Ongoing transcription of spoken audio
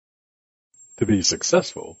To be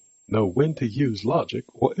successful, know when to use logic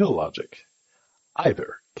or illogic.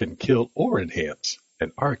 Either can kill or enhance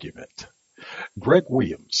an argument. Greg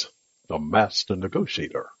Williams, the master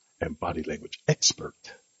negotiator and body language expert.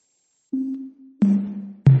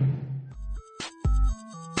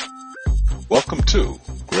 Welcome to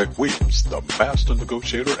Greg Williams, the master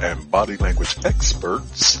negotiator and body language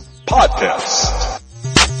experts podcast.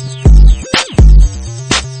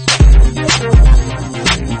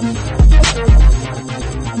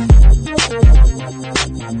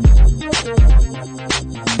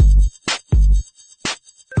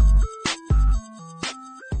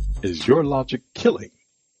 Is your logic killing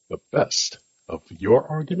the best of your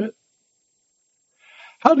argument?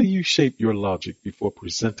 How do you shape your logic before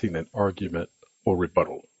presenting an argument or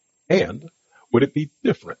rebuttal? And would it be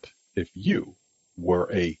different if you were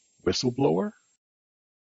a whistleblower?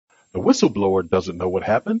 The whistleblower doesn't know what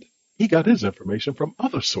happened. He got his information from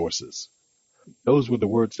other sources. Those were the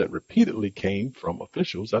words that repeatedly came from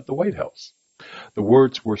officials at the White House. The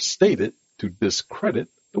words were stated to discredit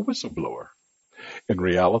the whistleblower. In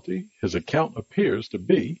reality, his account appears to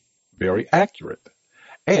be very accurate,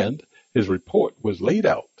 and his report was laid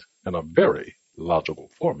out in a very logical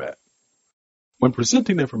format. When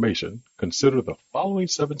presenting information, consider the following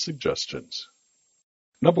 7 suggestions.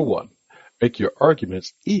 Number 1, make your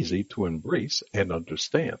arguments easy to embrace and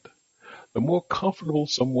understand. The more comfortable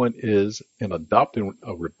someone is in adopting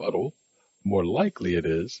a rebuttal, the more likely it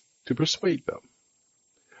is to persuade them.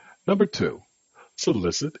 Number 2,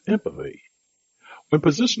 solicit empathy. When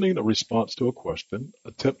positioning a response to a question,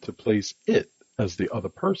 attempt to place it as the other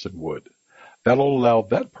person would. That'll allow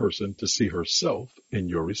that person to see herself in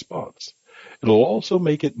your response. It'll also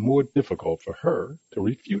make it more difficult for her to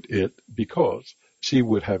refute it because she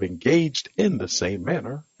would have engaged in the same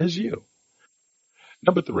manner as you.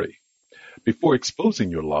 Number 3, before exposing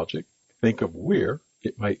your logic, think of where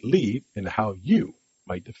it might lead and how you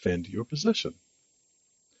might defend your position.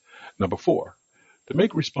 Number 4, to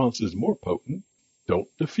make responses more potent, don't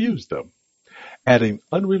diffuse them. Adding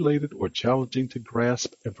unrelated or challenging to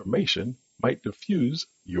grasp information might diffuse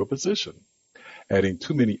your position. Adding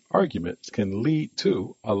too many arguments can lead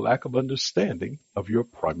to a lack of understanding of your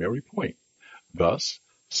primary point. Thus,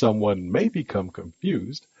 someone may become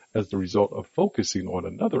confused as the result of focusing on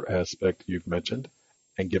another aspect you've mentioned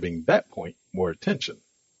and giving that point more attention.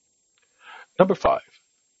 Number 5,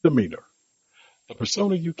 demeanor. The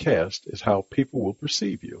persona you cast is how people will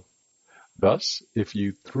perceive you. Thus, if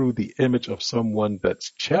you threw the image of someone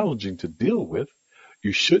that's challenging to deal with,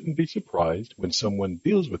 you shouldn't be surprised when someone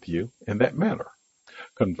deals with you in that manner.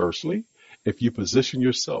 Conversely, if you position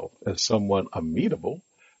yourself as someone amenable,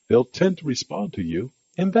 they'll tend to respond to you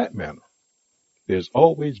in that manner. There's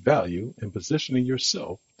always value in positioning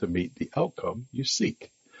yourself to meet the outcome you seek.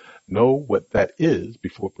 Know what that is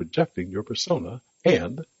before projecting your persona,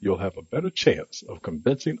 and you'll have a better chance of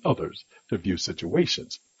convincing others to view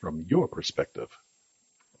situations from your perspective.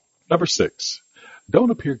 Number 6, don't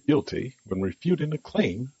appear guilty when refuting a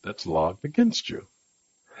claim that's logged against you.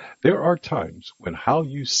 There are times when how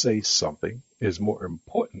you say something is more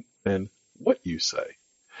important than what you say.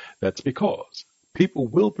 That's because people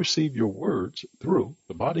will perceive your words through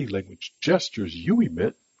the body language gestures you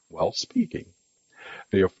emit while speaking.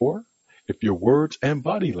 Therefore, if your words and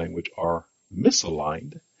body language are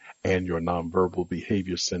misaligned and your nonverbal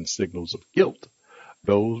behavior sends signals of guilt,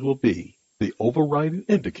 those will be the overriding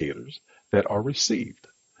indicators that are received.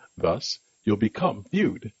 Thus, you'll become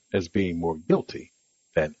viewed as being more guilty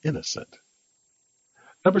than innocent.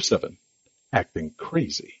 Number 7, acting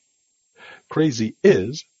crazy. Crazy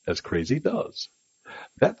is as crazy does.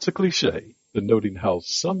 That's a cliche denoting how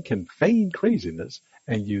some can feign craziness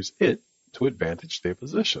and use it to advantage their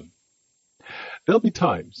position. There'll be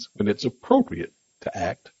times when it's appropriate to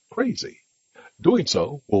act crazy. Doing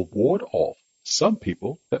so will ward off some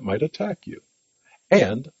people that might attack you,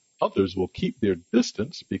 and others will keep their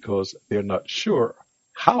distance because they're not sure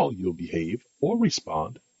how you'll behave or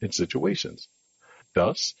respond in situations.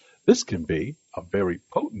 Thus, this can be a very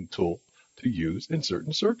potent tool to use in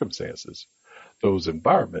certain circumstances. Those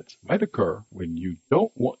environments might occur when you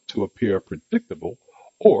don't want to appear predictable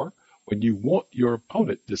or when you want your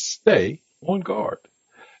opponent to stay on guard.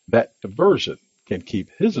 That diversion can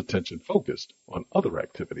keep his attention focused on other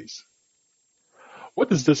activities. What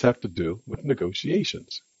does this have to do with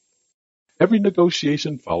negotiations? Every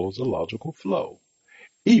negotiation follows a logical flow.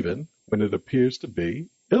 Even when it appears to be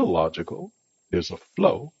illogical, there's a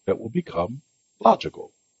flow that will become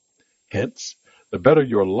logical. Hence, the better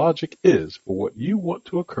your logic is for what you want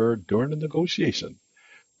to occur during the negotiation,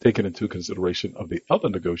 taking into consideration of the other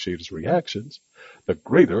negotiators' reactions, the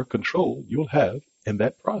greater control you'll have in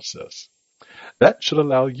that process. That should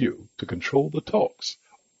allow you to control the talks,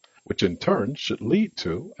 which in turn should lead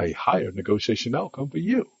to a higher negotiation outcome for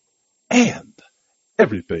you. And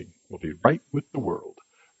everything will be right with the world.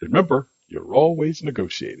 Remember, you're always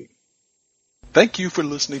negotiating. Thank you for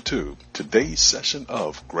listening to today's session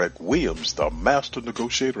of Greg Williams, the Master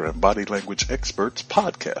Negotiator and Body Language Experts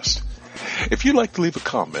podcast. If you'd like to leave a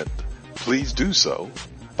comment, please do so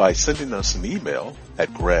by sending us an email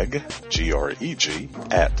at Greg, G-R-E-G,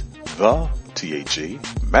 at the, T-H-E,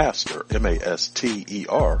 Master,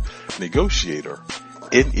 M-A-S-T-E-R, Negotiator,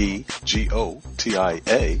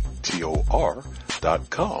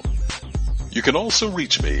 Negotiator.com. You can also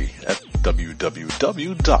reach me at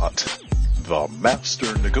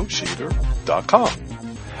www.themasternegotiator.com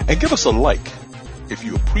and give us a like if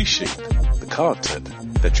you appreciate the content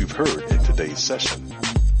that you've heard in today's session.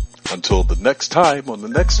 Until the next time on the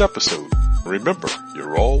next episode, remember,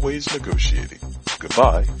 you're always negotiating.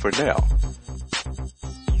 Goodbye for now.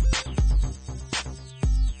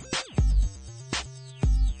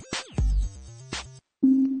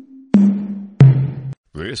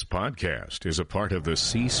 This podcast is a part of the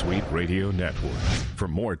C-Suite Radio Network. For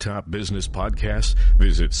more top business podcasts,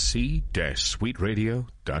 visit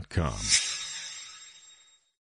c-suiteradio.com.